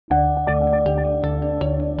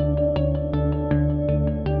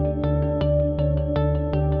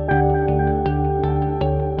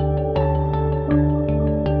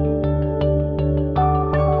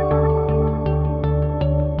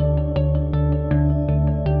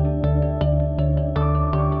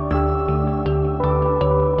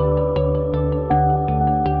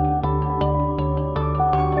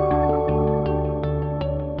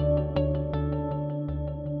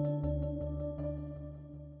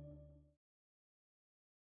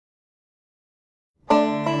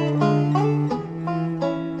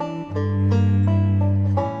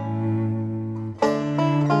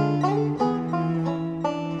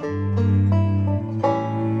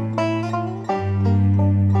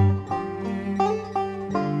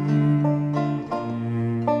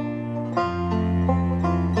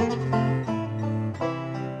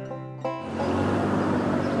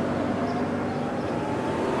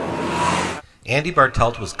Andy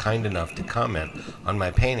Bartelt was kind enough to comment on my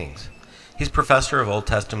paintings. He's professor of Old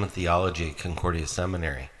Testament theology at Concordia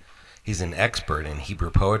Seminary. He's an expert in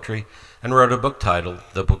Hebrew poetry and wrote a book titled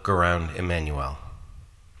The Book Around Emmanuel.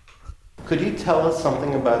 Could you tell us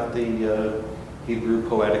something about the Hebrew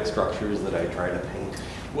poetic structures that I try to paint?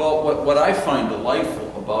 Well, what I find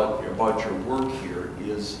delightful about your work here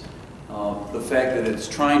is the fact that it's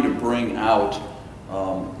trying to bring out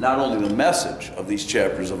not only the message of these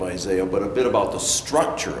chapters of Isaiah, but a bit about the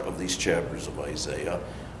structure of these chapters of Isaiah,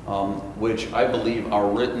 which I believe are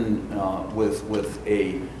written with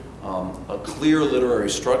a clear literary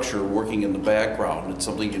structure working in the background. It's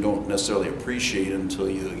something you don't necessarily appreciate until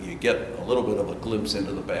you get a little bit of a glimpse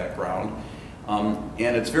into the background. And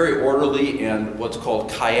it's very orderly and what's called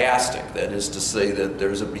chiastic. That is to say that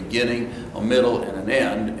there's a beginning, a middle, and an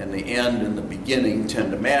end, and the end and the beginning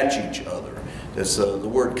tend to match each other. The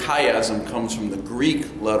word chiasm comes from the Greek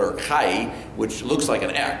letter chi, which looks like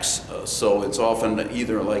an X. So it's often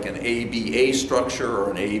either like an ABA structure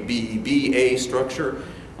or an ABBA structure,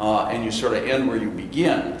 and you sort of end where you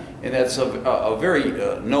begin. And that's a very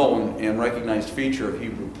known and recognized feature of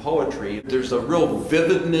Hebrew poetry. There's a real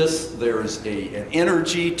vividness, there's an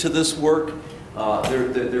energy to this work,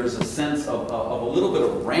 there's a sense of a little bit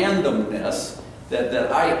of randomness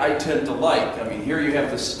that I tend to like. I mean, here you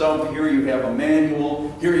have the stump, here you have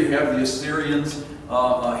Emmanuel, here you have the Assyrians,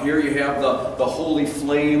 here you have the holy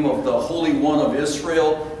flame of the Holy One of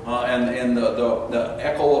Israel, and the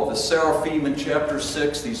echo of the seraphim in chapter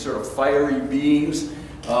 6, these sort of fiery beings.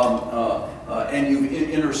 And you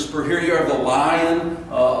intersperse, here you have the lion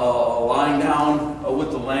lying down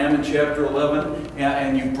with the lamb in chapter 11,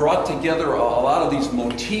 and you brought together a lot of these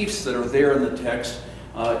motifs that are there in the text.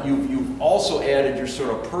 You've also added your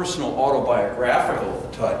sort of personal autobiographical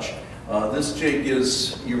touch. This, Jake,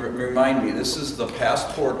 is, you remind me, this is the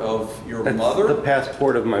passport of your mother? The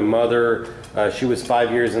passport of my mother. She was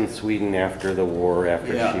 5 years in Sweden after the war,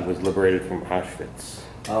 after she was liberated from Auschwitz.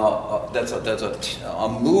 That's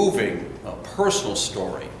a moving, personal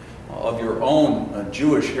story of your own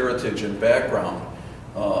Jewish heritage and background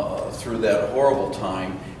through that horrible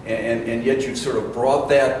time, and yet you sort of brought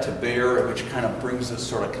that to bear, which kind of brings this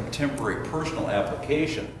sort of contemporary personal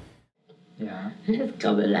application. Yeah. It's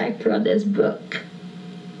coming like from this book.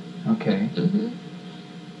 Okay. Mm-hmm.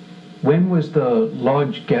 When was the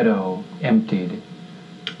Lodz ghetto emptied?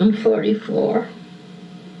 In 44.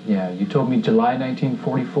 Yeah, you told me July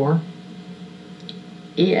 1944?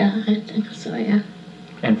 Yeah, I think so, yeah.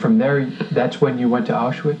 And from there, that's when you went to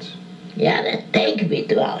Auschwitz? Yeah, they take me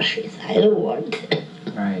to Auschwitz. I don't want to.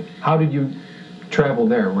 Right. How did you travel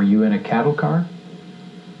there? Were you in a cattle car?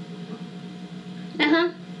 Uh-huh.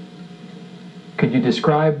 Could you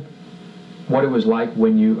describe what it was like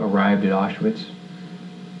when you arrived at Auschwitz?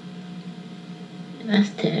 It was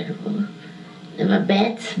terrible. There were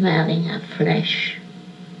bad smelling of flesh.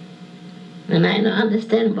 And I don't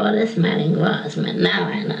understand what the smelling was, but now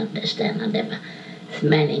I understand how they were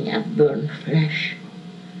smelling of burnt flesh.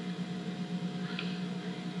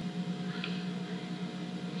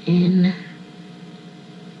 And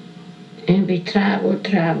we travel,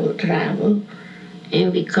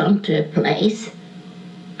 and we come to a place,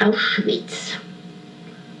 Auschwitz.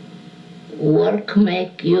 Work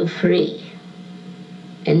make you free.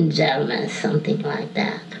 In German, something like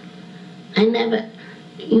that. I never,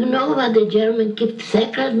 you know what the German kept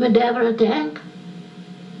secret with everything?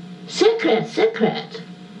 Secret.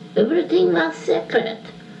 Everything was secret.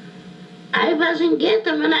 I wasn't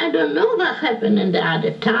getting, and I don't know what happened in the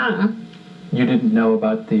other town. You didn't know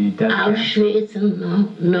about the death camp? Auschwitz,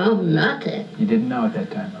 no, nothing. You didn't know at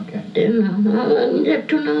that time, okay. Didn't know, I needed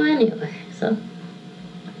to know anyway, so.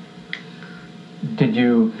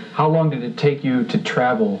 How long did it take you to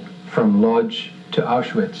travel from Lodz to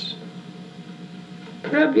Auschwitz?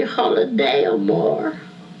 Probably a holiday or more.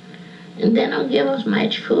 And they don't give us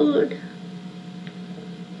much food.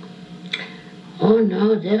 Oh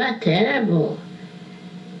no, they were terrible.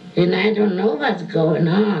 And I don't know what's going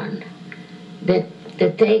on. They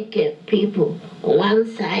take people one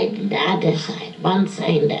side and the other side, one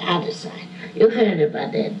side and the other side. You heard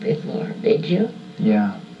about that before, did you?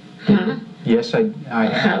 Yeah. Huh? Yes, I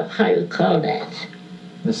have. How you call that?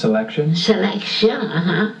 The selection? Selection,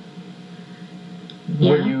 uh-huh.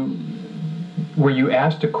 Yeah. Were you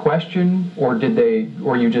asked a question, or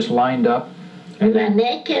you just lined up? We were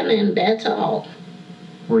naked and that's all.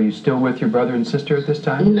 Were you still with your brother and sister at this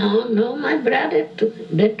time? No, my brother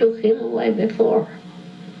they took him away before.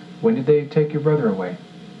 When did they take your brother away?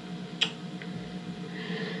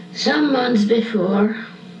 Some months before.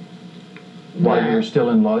 While you were still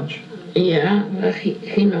in Lodz? Yeah, but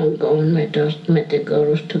he not going with us, with the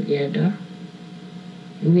girls together.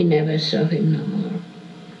 We never saw him no more.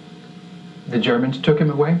 The Germans took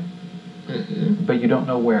him away? Mm-hmm. But you don't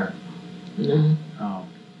know where? No. Oh.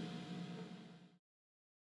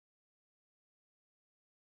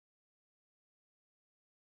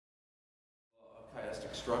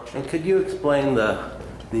 Chiastic structure. And could you explain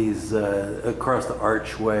these across the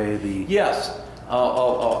archway? Yes.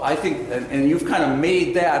 I think, and you've kind of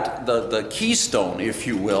made that the keystone, if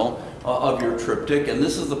you will, of your triptych. And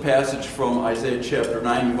this is the passage from Isaiah chapter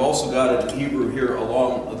 9. You've also got it in Hebrew here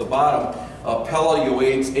along the bottom. Pella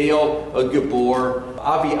Yoetz El Gibor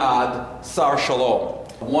Aviad Sar Shalom.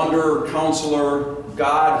 Wonder, counselor,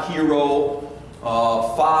 God, hero,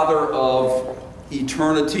 father of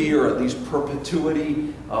eternity, or at least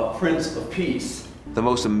perpetuity, Prince of Peace. The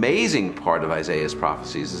most amazing part of Isaiah's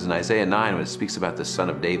prophecies is in Isaiah 9 when it speaks about the son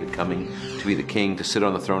of David coming to be the king, to sit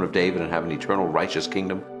on the throne of David and have an eternal righteous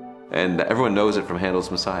kingdom. And everyone knows it from Handel's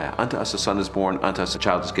Messiah. Unto us a son is born, unto us a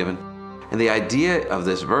child is given. And the idea of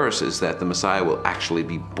this verse is that the Messiah will actually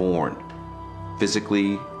be born,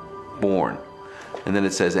 physically born. And then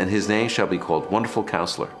it says, and his name shall be called Wonderful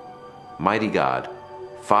Counselor, Mighty God,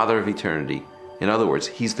 Father of Eternity. In other words,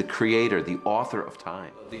 he's the creator, the author of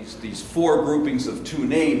time. These four groupings of two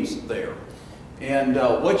names there. And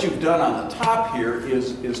what you've done on the top here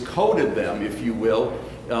is coded them, if you will,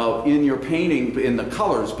 in your painting, in the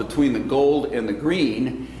colors between the gold and the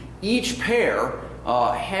green. Each pair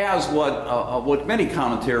has what many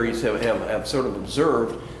commentaries have sort of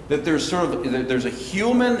observed, that there's a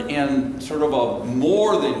human and sort of a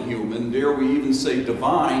more than human, dare we even say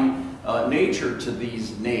divine, nature to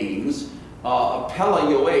these names. Pella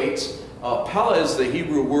Yoetz. Pella is the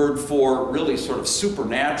Hebrew word for really sort of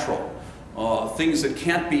supernatural, things that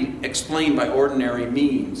can't be explained by ordinary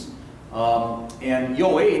means. And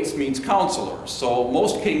Yoetz means counselor. So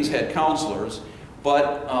most kings had counselors,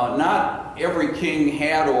 but not every king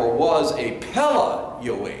had or was a Pella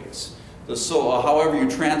Yoetz. So however you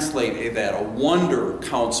translate that, a wonder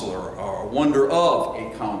counselor, or a wonder of a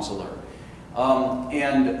counselor.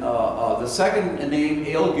 The second name,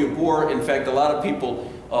 El Gibor, in fact, a lot of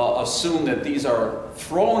people assume that these are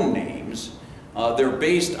throne names. They're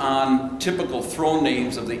based on typical throne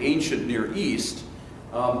names of the ancient Near East,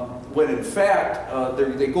 when in fact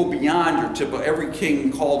they go beyond your typical. Every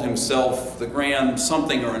king called himself the grand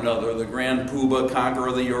something or another, the grand Puba, conqueror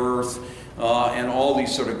of the earth, and all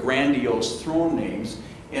these sort of grandiose throne names.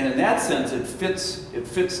 And in that sense, it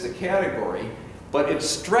fits the category. But it's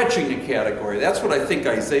stretching the category. That's what I think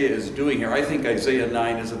Isaiah is doing here. I think Isaiah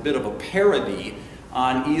 9 is a bit of a parody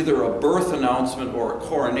on either a birth announcement or a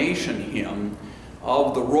coronation hymn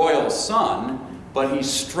of the royal son, but he's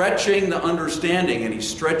stretching the understanding and he's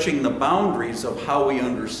stretching the boundaries of how we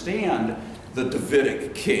understand the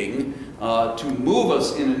Davidic king to move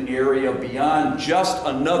us in an area beyond just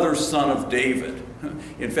another son of David.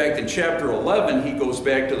 In fact, in chapter 11, he goes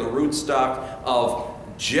back to the rootstock of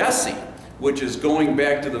Jesse, which is going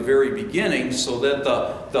back to the very beginning, so that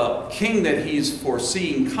the king that he's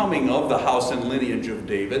foreseeing coming of the house and lineage of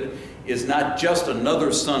David is not just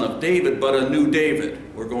another son of David, but a new David.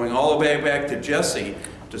 We're going all the way back to Jesse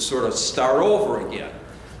to sort of start over again.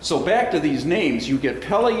 So back to these names, you get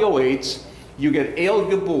Pella Yoetz, you get El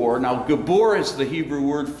Gibor. Now Gibor is the Hebrew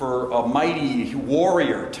word for a mighty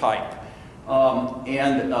warrior type. That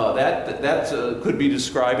could be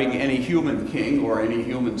describing any human king or any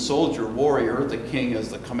human soldier, warrior. The king is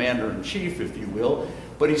the commander-in-chief, if you will.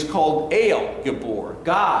 But he's called El Gibor,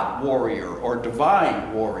 God warrior or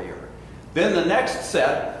divine warrior. Then the next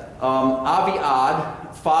set,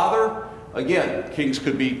 Aviad, father. Again, kings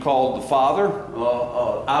could be called the father,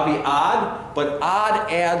 Aviad, but Ad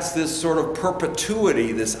adds this sort of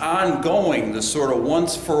perpetuity, this ongoing, this sort of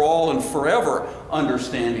once for all and forever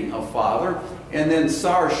understanding of father. And then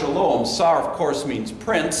Sar Shalom. Sar, of course, means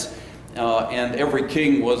prince, and every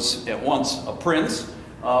king was at once a prince.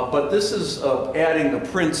 But this is adding the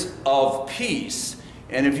Prince of Peace.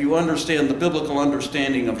 And if you understand the biblical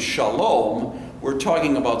understanding of shalom, we're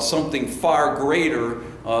talking about something far greater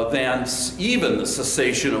than even the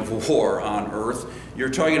cessation of war on earth. You're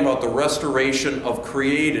talking about the restoration of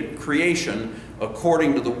creation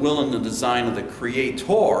according to the will and the design of the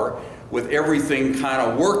Creator, with everything kind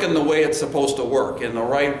of working the way it's supposed to work, in the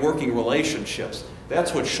right working relationships.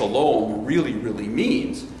 That's what shalom really, really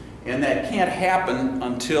means. And that can't happen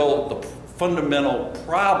until the fundamental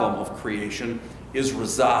problem of creation is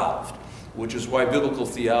resolved, which is why biblical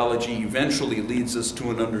theology eventually leads us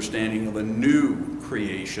to an understanding of a new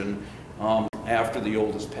creation after the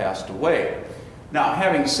old has passed away. Now,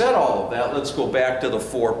 having said all of that, let's go back to the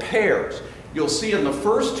 4 pairs. You'll see in the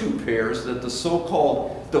first 2 pairs that the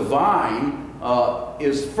so-called divine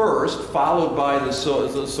is first, followed by the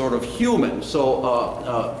sort of human.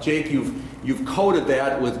 So, Jake, you've coded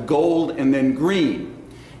that with gold and then green.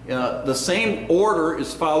 The same order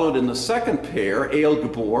is followed in the second pair, El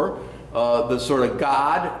Gabor, the sort of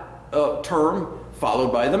God term,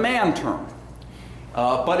 followed by the man term.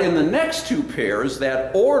 But in the next 2 pairs,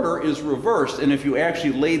 that order is reversed, and if you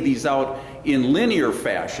actually laid these out in linear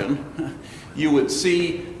fashion, you would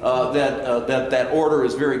see that order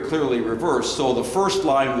is very clearly reversed. So the first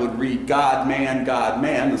line would read God, man,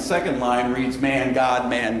 the second line reads man,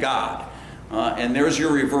 God, and there's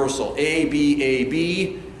your reversal, A,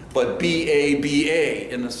 B, but B, A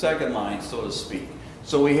in the second line, so to speak.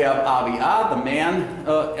 So we have Aviyah, the man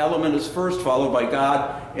element is first, followed by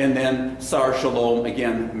God, and then Sar Shalom,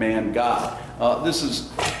 again, man, God. This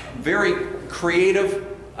is very creative,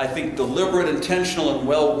 I think deliberate, intentional, and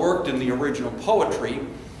well worked in the original poetry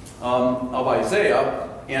of Isaiah,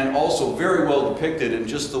 and also very well depicted in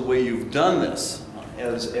just the way you've done this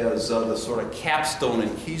as the sort of capstone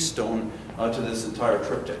and keystone to this entire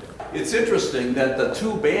triptych. It's interesting that the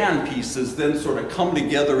 2 band pieces then sort of come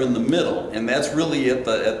together in the middle, and that's really at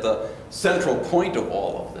the central point of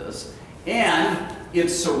all of this. And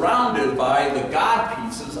it's surrounded by the God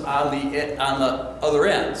pieces on the other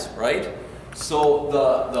ends, right? So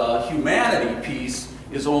the humanity piece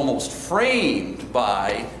is almost framed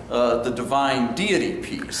by the divine deity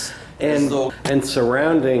piece. And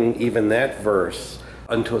surrounding even that verse,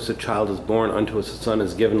 unto us a child is born, unto us a son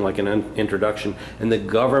is given, like an introduction, and the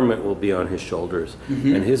government will be on his shoulders,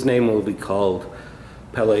 and his name will be called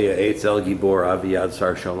Peleah, Eitz, El Gibor, Aviyad,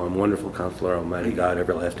 Sar Shalom, Wonderful Counselor, Almighty God,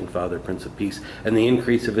 Everlasting Father, Prince of Peace, and the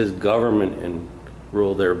increase of his government and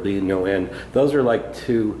rule there will be no end. Those are like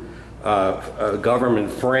 2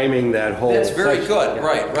 government framing that whole. That's very section. good,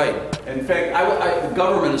 Yeah. right. In fact, the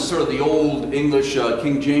government is sort of the old English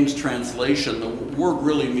King James translation. The word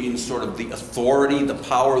really means sort of the authority, the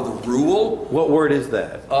power, the rule. What word is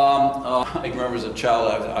that? I remember as a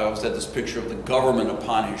child, I always had this picture of the government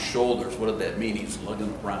upon his shoulders. What did that mean? He's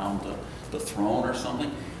lugging around the throne or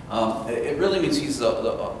something. It really means he's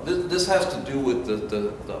this has to do with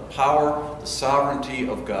the power, the sovereignty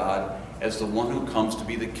of God as the one who comes to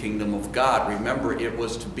be the kingdom of God. Remember, it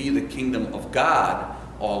was to be the kingdom of God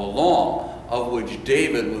all along, of which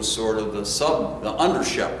David was sort of the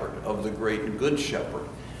under-shepherd of the great and good shepherd.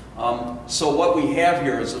 So what we have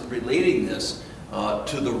here is relating this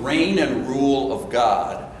to the reign and rule of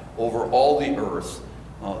God over all the earth,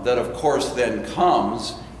 that of course then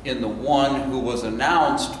comes in the one who was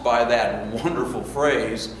announced by that wonderful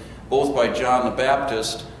phrase, both by John the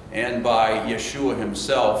Baptist and by Yeshua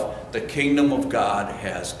himself, the kingdom of God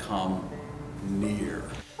has come near.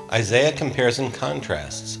 Isaiah compares and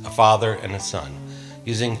contrasts a father and a son,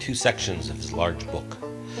 using 2 sections of his large book.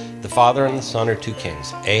 The father and the son are 2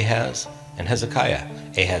 kings, Ahaz and Hezekiah.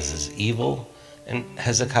 Ahaz is evil, and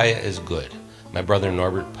Hezekiah is good. My brother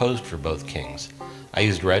Norbert posed for both kings. I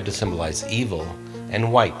used red to symbolize evil,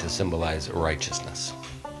 and white to symbolize righteousness.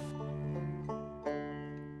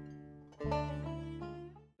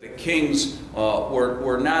 The kings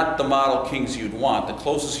were not the model kings you'd want. The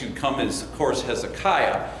closest you'd come is, of course,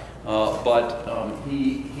 Hezekiah, but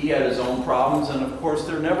he had his own problems, and of course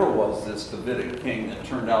there never was this Davidic king that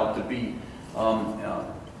turned out to be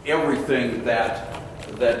everything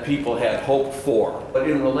that people had hoped for. But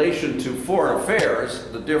in relation to foreign affairs,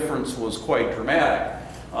 the difference was quite dramatic.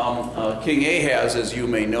 King Ahaz, as you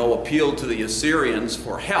may know, appealed to the Assyrians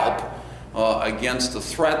for help against the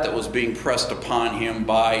threat that was being pressed upon him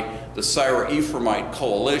by the Syro-Ephraimite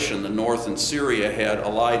coalition. The north and Syria had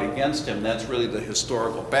allied against him. That's really the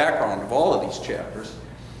historical background of all of these chapters.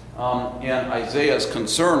 And Isaiah's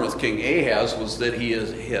concern with King Ahaz was that he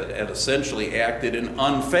had essentially acted in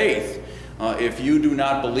unfaith. If you do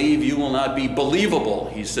not believe, you will not be believable,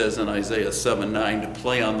 he says in Isaiah 7:9, to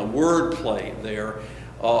play on the word play there.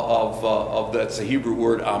 That's the Hebrew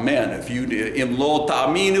word amen. If you im lo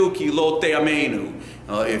ta'aminu ki lo te'amenu,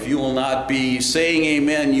 if you will not be saying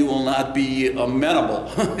amen, you will not be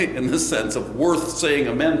amenable in the sense of worth saying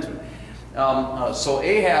amen to. So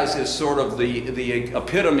Ahaz is sort of the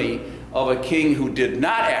epitome of a king who did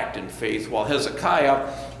not act in faith, while Hezekiah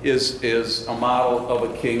is a model of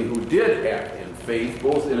a king who did act in faith,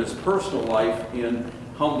 both in his personal life, in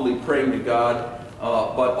humbly praying to God,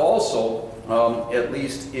 but also at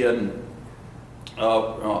least in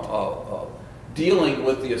dealing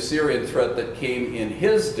with the Assyrian threat that came in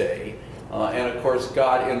his day. And of course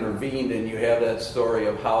God intervened, and you have that story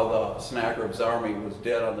of how the Sennacherib's army was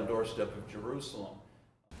dead on the doorstep of Jerusalem. Jerusalem.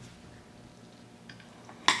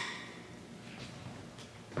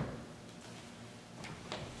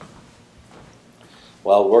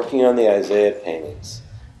 While working on the Isaiah paintings,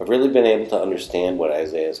 I've really been able to understand what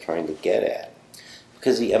Isaiah is trying to get at,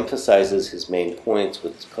 because he emphasizes his main points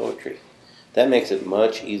with his poetry. That makes it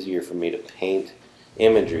much easier for me to paint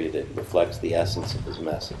imagery that reflects the essence of his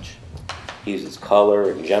message. He uses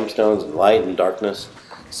color and gemstones and light and darkness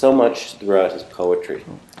so much throughout his poetry,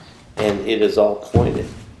 and it is all pointed.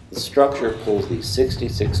 The structure pulls these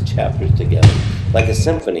 66 chapters together like a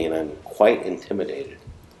symphony, and I'm quite intimidated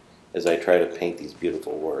as I try to paint these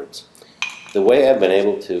beautiful words. The way I've been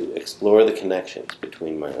able to explore the connections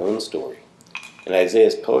between my own story and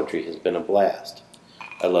Isaiah's poetry has been a blast.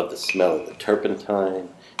 I love the smell of the turpentine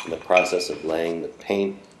and the process of laying the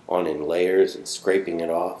paint on in layers and scraping it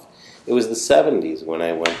off. It was the 70s when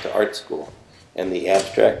I went to art school, and the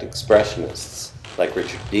abstract expressionists like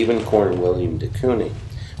Richard Diebenkorn and William de Kooning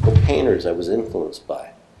were painters I was influenced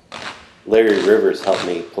by. Larry Rivers helped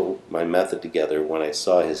me pull my method together when I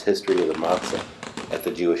saw his History of the Matzah at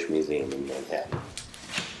the Jewish Museum in Manhattan.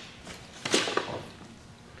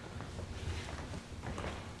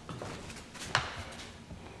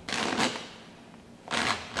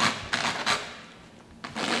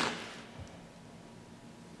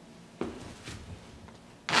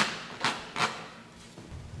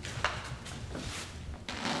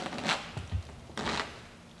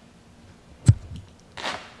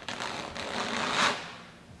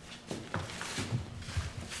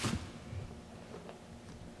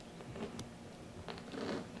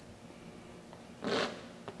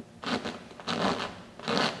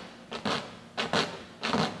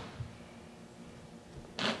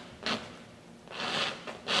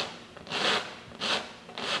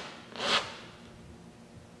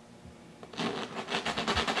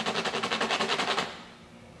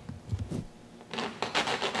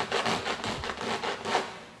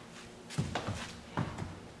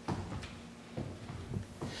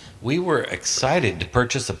 We were excited to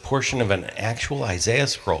purchase a portion of an actual Isaiah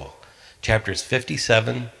scroll, chapters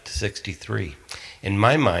 57 to 63. In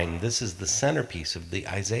my mind, this is the centerpiece of the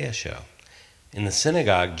Isaiah show. In the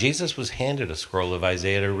synagogue, Jesus was handed a scroll of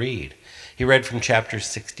Isaiah to read. He read from chapter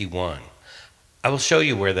 61. I will show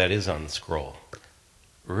you where that is on the scroll.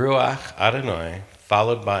 Ruach Adonai,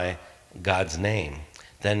 followed by God's name,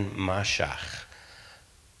 then Mashach.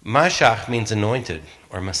 Mashach means anointed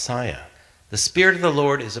or Messiah. The Spirit of the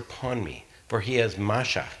Lord is upon me, for he has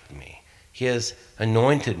mashached me. He has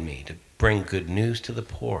anointed me to bring good news to the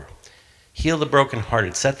poor, heal the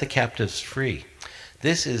brokenhearted, set the captives free.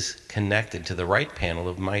 This is connected to the right panel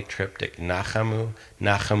of my triptych, Nachamu,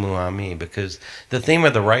 Nachamu Ami, because the theme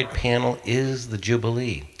of the right panel is the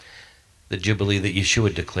Jubilee that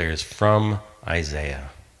Yeshua declares from Isaiah.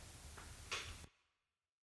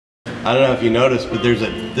 I don't know if you noticed, but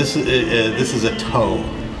this is a toe.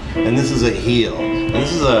 And this is a heel. And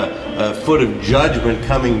this is a foot of judgment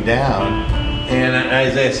coming down. And in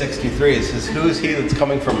Isaiah 63, it says, "Who is he that's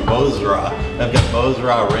coming from Bozrah?" I've got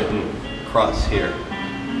Bozrah written across here.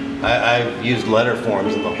 I've used letter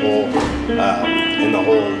forms in the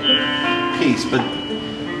whole piece, but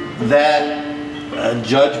that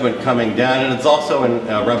judgment coming down, and it's also in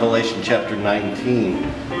Revelation chapter 19.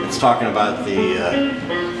 It's talking about the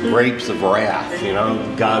grapes of wrath.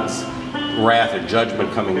 God's wrath or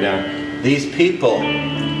judgment coming down. These people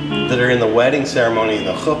that are in the wedding ceremony in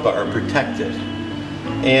the chuppah are protected.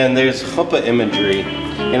 And there's chuppah imagery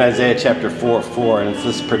in Isaiah chapter 4:4, and it's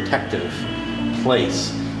this protective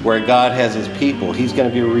place where God has his people. He's going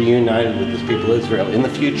to be reunited with his people Israel in the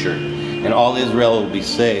future, and all Israel will be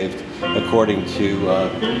saved, according to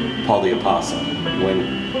Paul the Apostle,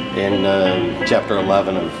 when in chapter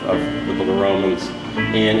 11 of the book of Romans.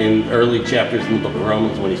 And in early chapters in the book of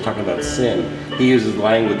Romans, when he's talking about sin, he uses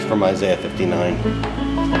language from Isaiah 59.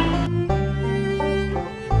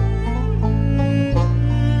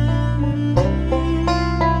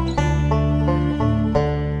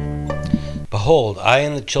 Behold, I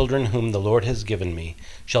and the children whom the Lord has given me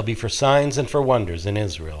shall be for signs and for wonders in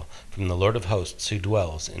Israel, from the Lord of hosts who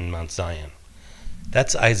dwells in Mount Zion.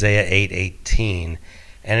 That's Isaiah 8:18,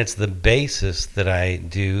 and it's the basis that I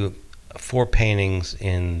do 4 paintings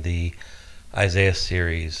in the Isaiah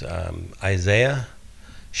series. Isaiah,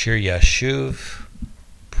 Shir Yashuv,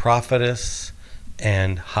 Prophetess,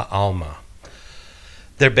 and Ha'alma.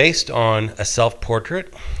 They're based on a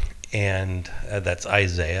self-portrait, and that's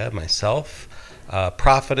Isaiah, myself.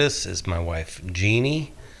 Prophetess is my wife,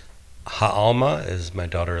 Jeannie. Ha'alma is my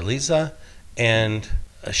daughter, Eliza. And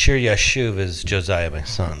Shir Yashuv is Josiah, my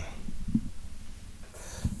son.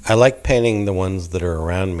 I like painting the ones that are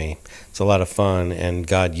around me. It's a lot of fun, and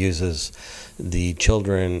God uses the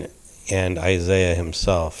children and Isaiah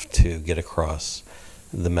himself to get across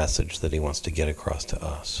the message that he wants to get across to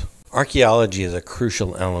us. Archaeology is a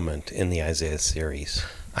crucial element in the Isaiah series.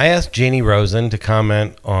 I asked Jeannie Rosen to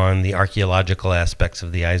comment on the archaeological aspects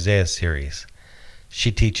of the Isaiah series.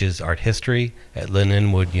 She teaches art history at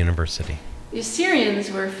Lindenwood University. The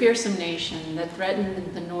Assyrians were a fearsome nation that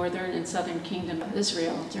threatened the northern and southern kingdom of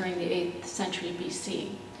Israel during the 8th century BC.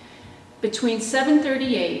 Between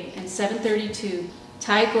 738 and 732,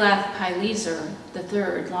 Tiglath-Pileser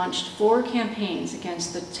III launched 4 campaigns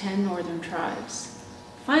against the 10 northern tribes.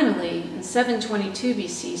 Finally, in 722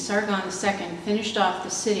 BC, Sargon II finished off the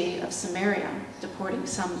city of Samaria, deporting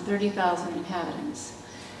some 30,000 inhabitants.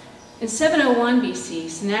 In 701 BC,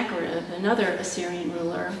 Sennacherib, another Assyrian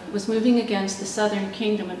ruler, was moving against the southern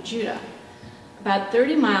kingdom of Judah. About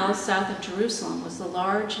 30 miles south of Jerusalem was the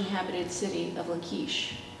large inhabited city of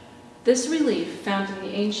Lachish. This relief, found in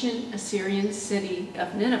the ancient Assyrian city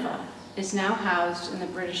of Nineveh, is now housed in the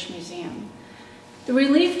British Museum. The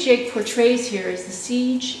relief Jake portrays here is the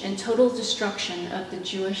siege and total destruction of the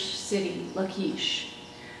Jewish city, Lachish.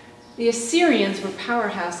 The Assyrians were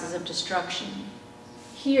powerhouses of destruction.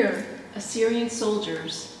 Here, Assyrian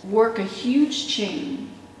soldiers work a huge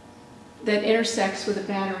chain that intersects with a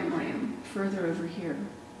battering ram further over here.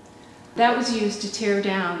 That was used to tear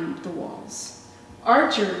down the walls.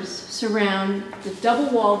 Archers surround the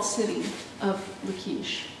double-walled city of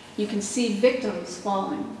Lachish. You can see victims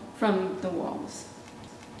falling from the walls.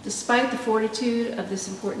 Despite the fortitude of this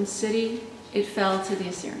important city, it fell to the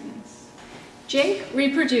Assyrians. Jake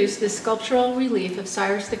reproduced this sculptural relief of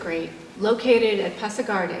Cyrus the Great, located at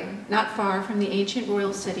Pasargadae, not far from the ancient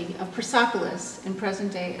royal city of Persepolis in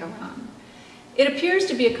present-day Iran. It appears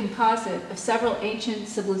to be a composite of several ancient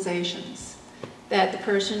civilizations that the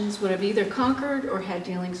Persians would have either conquered or had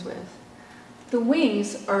dealings with. The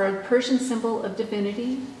wings are a Persian symbol of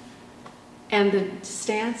divinity, and the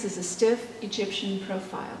stance is a stiff Egyptian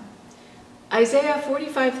profile. Isaiah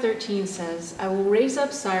 45:13 says, "I will raise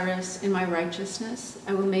up Cyrus in my righteousness.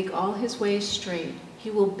 I will make all his ways straight. He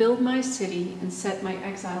will build my city and set my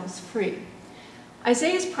exiles free."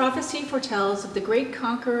 Isaiah's prophecy foretells of the great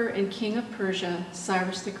conqueror and king of Persia,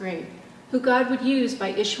 Cyrus the Great, who God would use by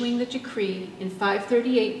issuing the decree in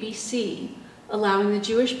 538 BC, allowing the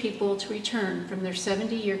Jewish people to return from their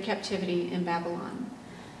 70-year captivity in Babylon.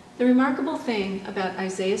 The remarkable thing about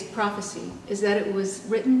Isaiah's prophecy is that it was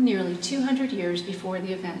written nearly 200 years before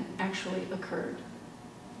the event actually occurred.